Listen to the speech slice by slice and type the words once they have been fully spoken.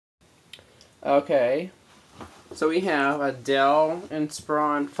Okay, so we have a Dell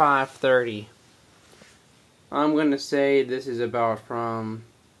Inspiron 530. I'm going to say this is about from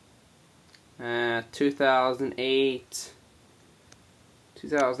 2008,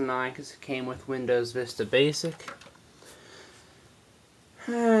 2009, because it came with Windows Vista Basic.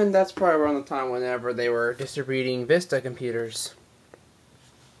 And that's probably around the time whenever they were distributing Vista computers.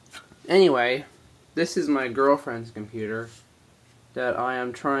 Anyway, this is my girlfriend's computer that I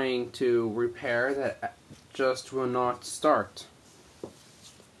am trying to repair that just will not start.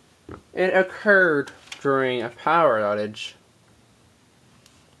 It occurred during a power outage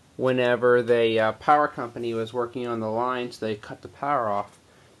whenever the power company was working on the lines. They cut the power off.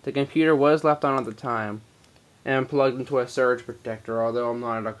 The computer was left on at the time and plugged into a surge protector, although I'm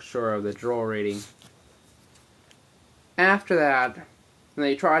not sure of the draw rating. After that, when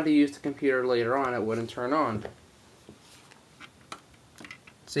they tried to use the computer later on, it wouldn't turn on.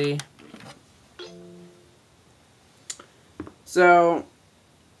 See? So,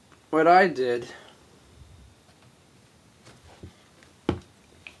 what I did,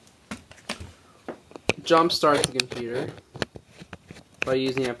 jumpstart the computer by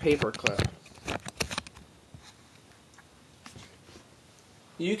using a paperclip.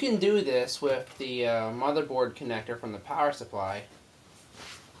 You can do this with the motherboard connector from the power supply.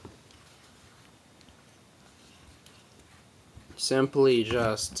 Simply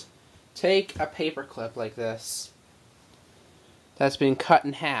just take a paperclip like this that's been cut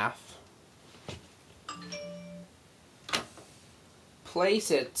in half, place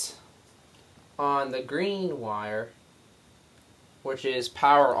it on the green wire, which is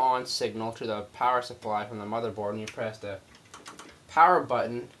power on signal to the power supply from the motherboard, and you press the power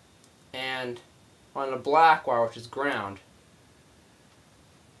button, and on the black wire, which is ground.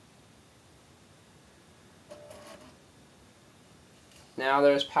 Now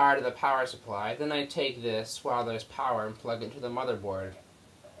there's power to the power supply. Then I take this while there's power and plug it into the motherboard.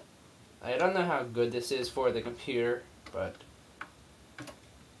 I don't know how good this is for the computer, but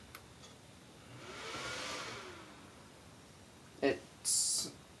it's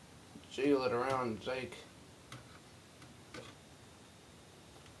jiggle it around like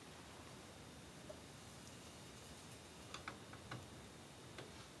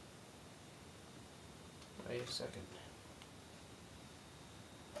wait a second.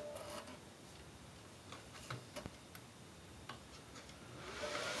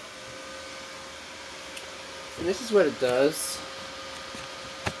 And this is what it does.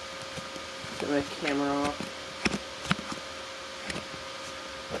 Get my camera off.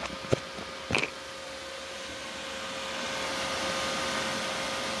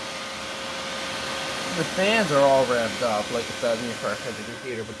 The fans are all revved up like it does when you first hit the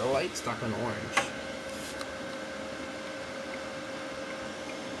computer, but the light's stuck on orange.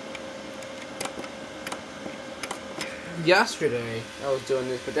 Yesterday I was doing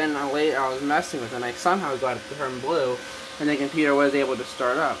this, but then I was messing with it and I somehow got it to turn blue and the computer was able to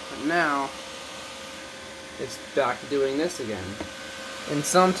start up. But now it's back to doing this again. And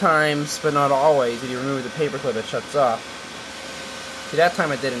sometimes, but not always, if you remove the paperclip it shuts off. See, that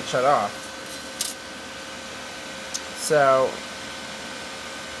time it didn't shut off. So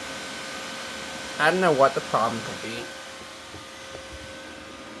I don't know what the problem could be.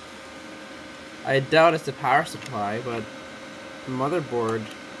 I doubt it's the power supply, but the motherboard.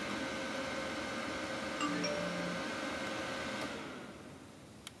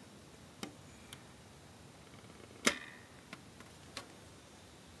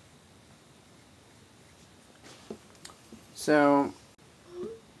 So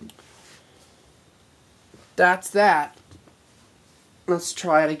that's that. Let's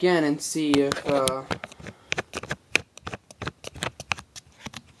try it again and see if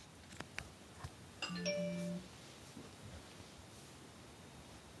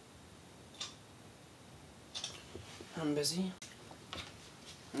I'm busy.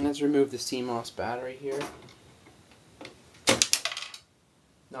 And let's remove the CMOS battery here.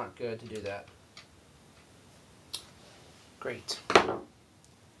 Not good to do that. Great.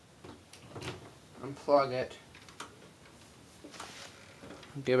 Unplug it.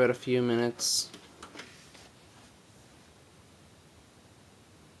 Give it a few minutes.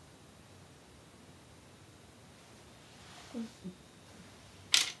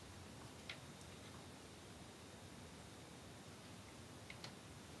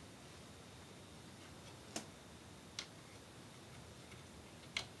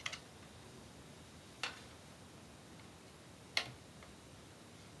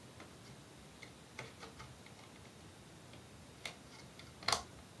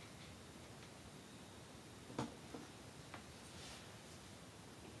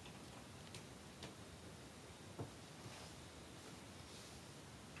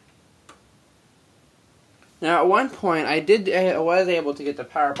 Now, at one point, I was able to get the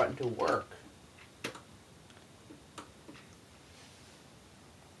power button to work.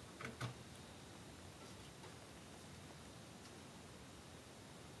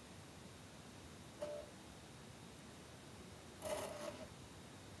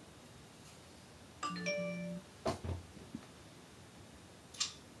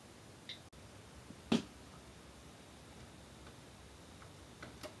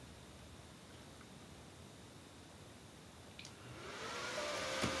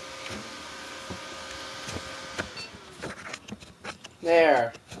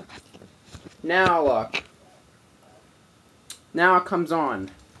 There. Now look. Now it comes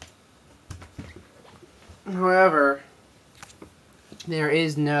on. However, there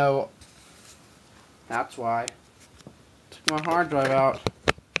is no... That's why. Took my hard drive out.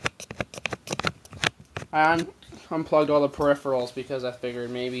 I unplugged all the peripherals because I figured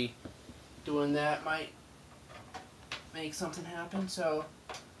maybe doing that might make something happen. So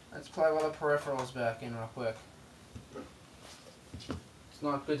let's plug all the peripherals back in real quick. It's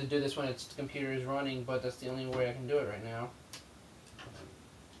not good to do this when the computer is running, but that's the only way I can do it right now.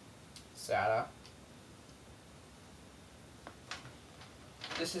 SATA.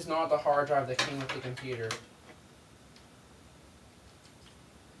 This is not the hard drive that came with the computer.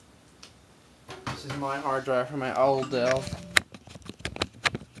 This is my hard drive from my old Dell.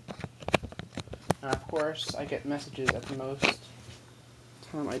 And of course, I get messages at the most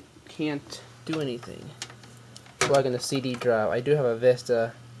time I can't do anything. Plug in the CD drive. I do have a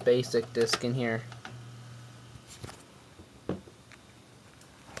Vista basic disc in here.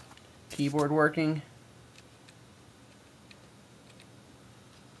 Keyboard working.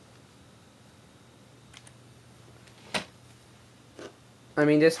 I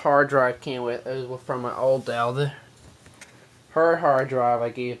mean, this hard drive came with, it was from my old Dell. Her hard drive I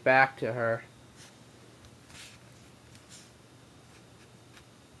gave back to her.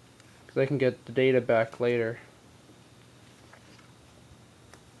 Because I can get the data back later.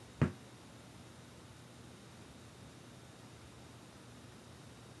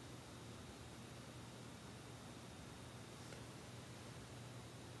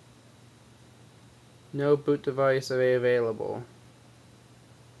 No boot device available.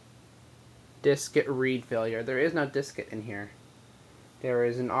 Diskette read failure. There is no diskette in here. There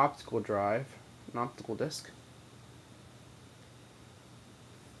is an optical drive, an optical disk.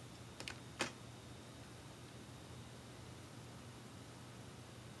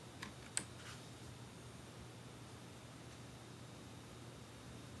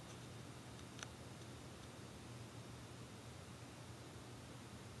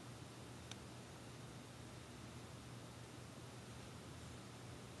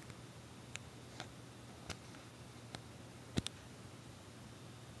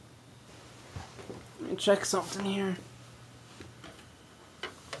 Let me check something here.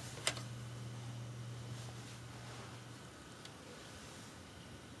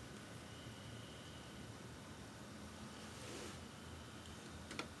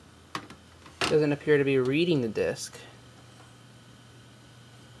 Doesn't appear to be reading the disk.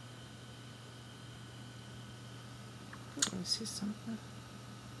 Let me see something.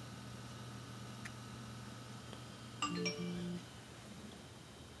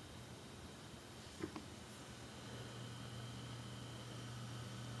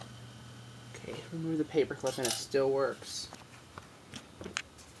 Okay, remove the paperclip and it still works.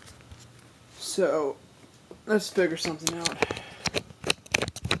 So, let's figure something out.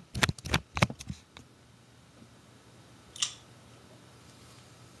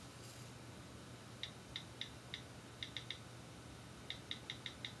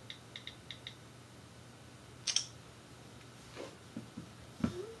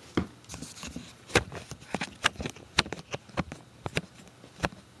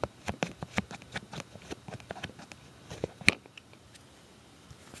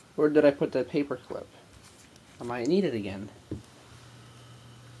 Where did I put that paper clip? I might need it again.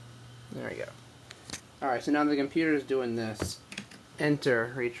 There we go. Alright, so now the computer is doing this.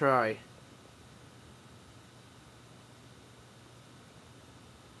 Enter, retry.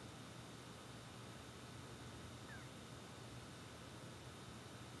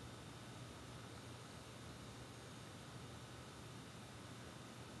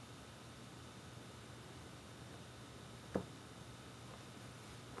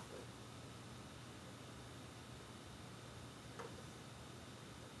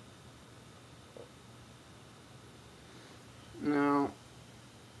 Now,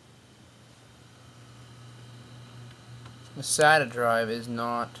 the SATA drive is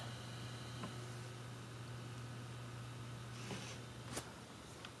not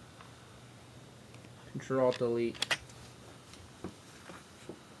Control Delete.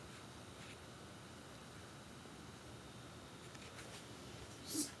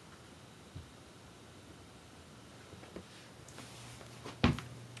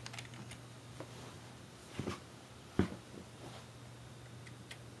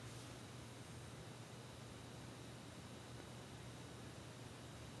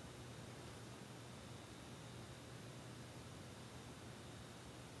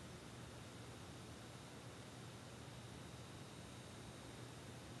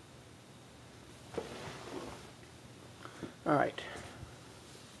 All right.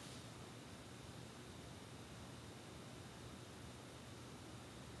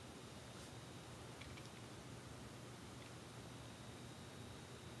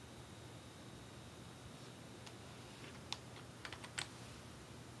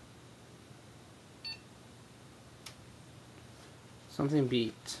 Something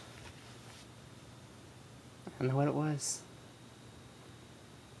beeped. I don't know what it was.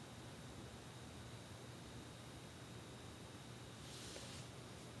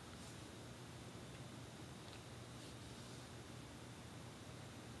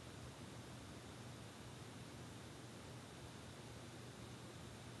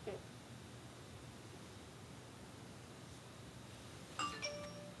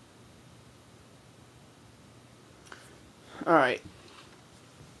 All right.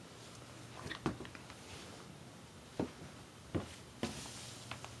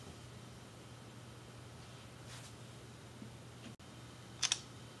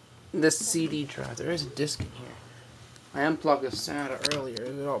 This CD drive, there is a disc in here. I unplugged the SATA earlier,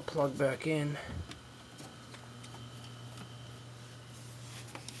 it all plugged back in.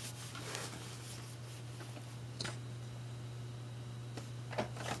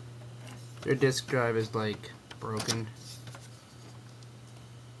 Their disk drive is like broken.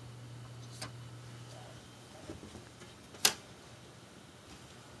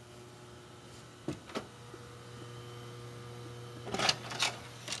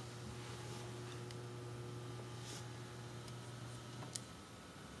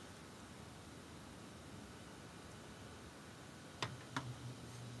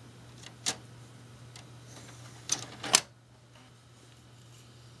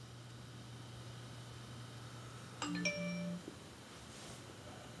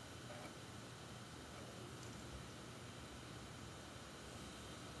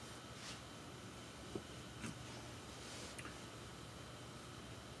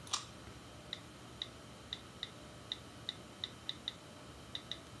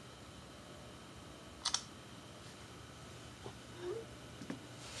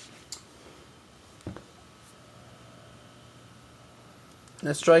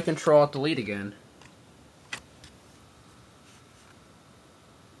 Let's try Control Delete again.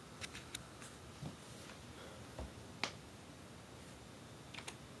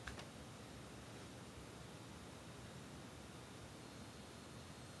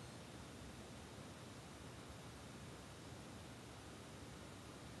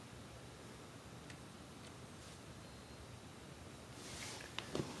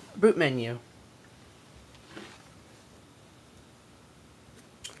 Boot menu.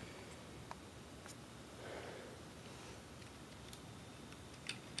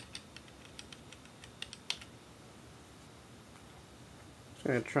 Just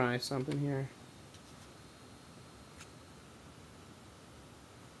gonna try something here.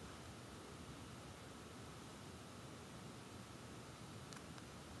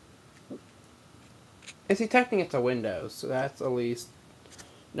 It's detecting it's a Windows, so that's at least,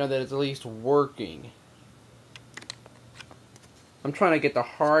 that it's at least working. I'm trying to get the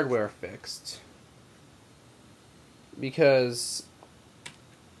hardware fixed because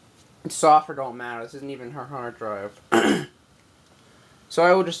software don't matter. This isn't even her hard drive. So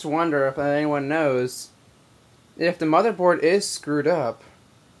I would just wonder if anyone knows if the motherboard is screwed up,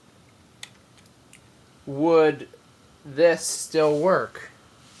 would this still work?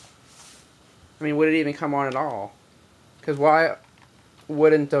 I mean, would it even come on at all? Because why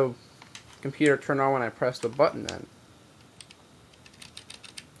wouldn't the computer turn on when I press the button then?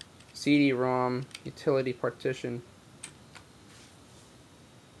 CD-ROM, utility partition.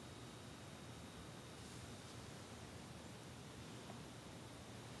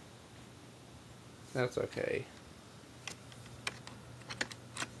 That's okay.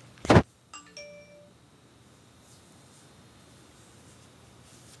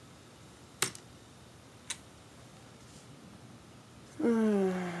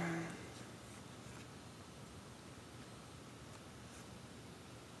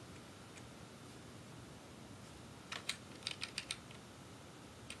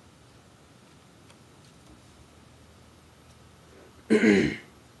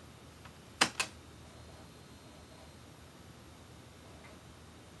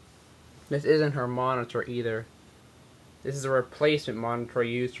 This isn't her monitor either. This is a replacement monitor I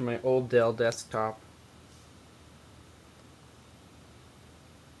used for my old Dell desktop.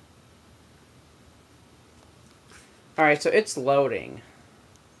 Alright, so it's loading.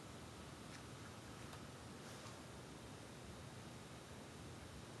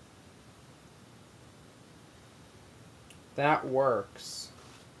 That works.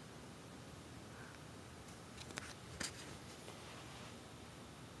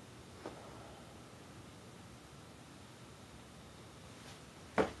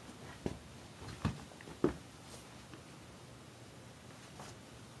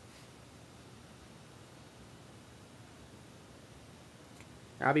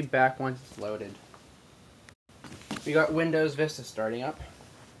 I'll be back once it's loaded. We got Windows Vista starting up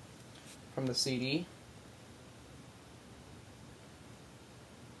from the CD.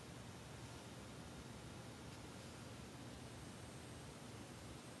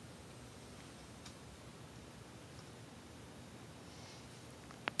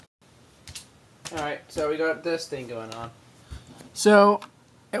 Alright, so we got this thing going on. So,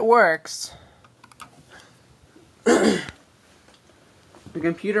 it works. The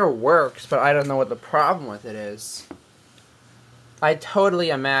computer works, but I don't know what the problem with it is. I totally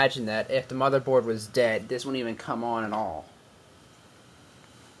imagine that if the motherboard was dead, this wouldn't even come on at all.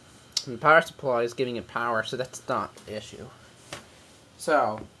 And the power supply is giving it power, so that's not the issue.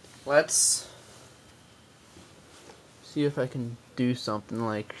 So, let's see if I can do something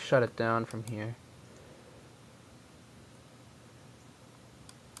like shut it down from here.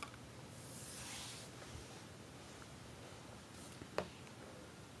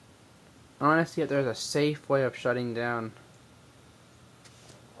 I want to see if there's a safe way of shutting down.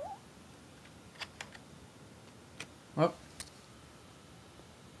 Oh.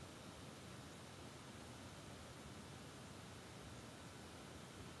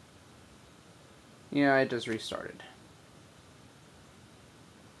 Yeah, I just restarted.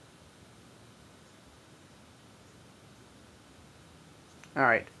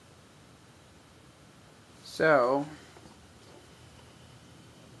 Alright. So,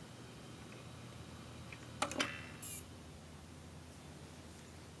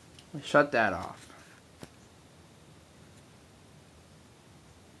 shut that off.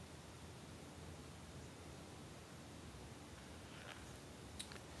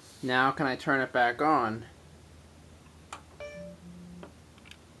 Now can I turn it back on?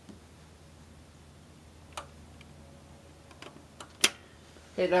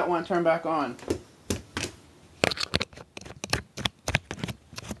 Hey, that one turn back on.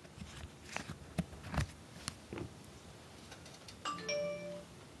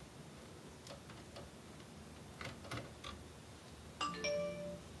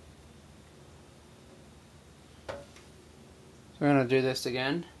 So we're going to do this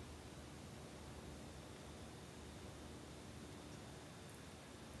again.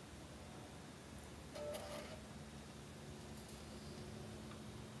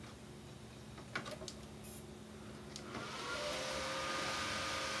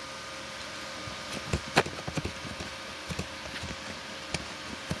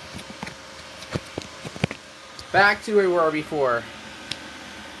 Back to where we were before.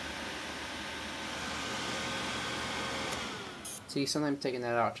 See, sometimes taking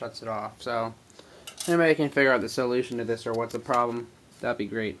that out shuts it off. So, if anybody can figure out the solution to this or what's the problem, that'd be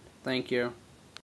great. Thank you.